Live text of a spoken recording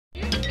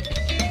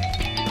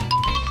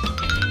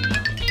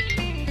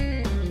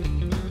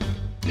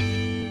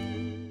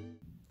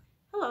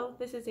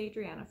this is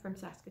Adriana from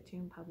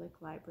Saskatoon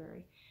Public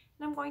Library,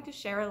 and I'm going to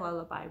share a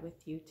lullaby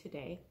with you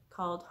today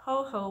called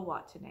Ho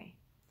Watanay.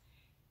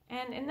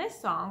 And in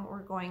this song,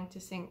 we're going to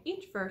sing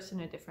each verse in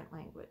a different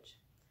language.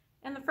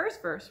 And the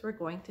first verse, we're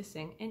going to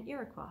sing in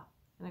Iroquois,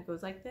 and it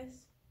goes like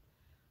this.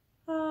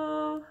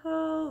 Ho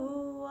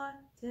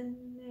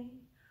Watanay,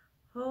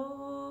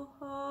 Ho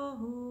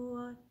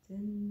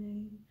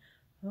Watanay,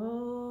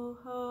 Ho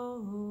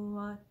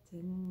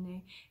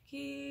Watanay,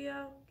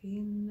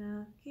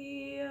 Kiokina,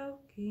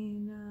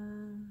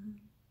 Kiokina.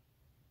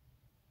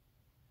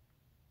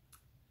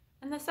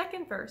 And the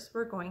second verse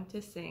we're going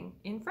to sing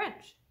in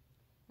French.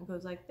 It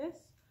goes like this.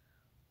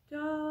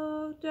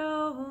 Do,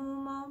 do,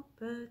 mon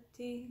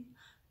petit,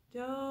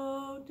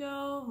 do,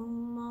 do,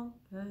 mon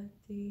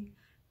petit,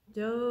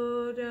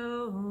 do,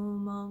 do,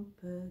 mon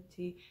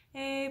petit,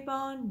 et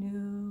bonne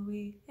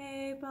nuit,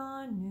 et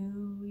bonne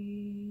nuit.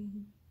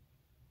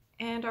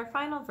 And our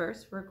final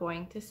verse we're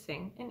going to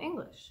sing in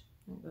English.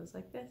 And it goes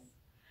like this.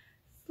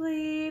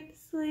 Sleep,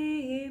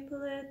 sleep,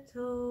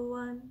 little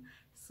one.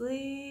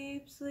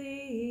 Sleep,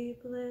 sleep,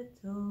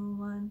 little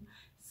one.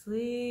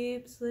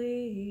 Sleep,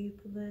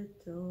 sleep,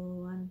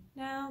 little one.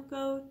 Now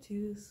go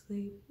to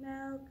sleep,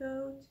 now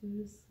go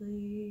to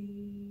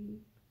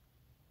sleep.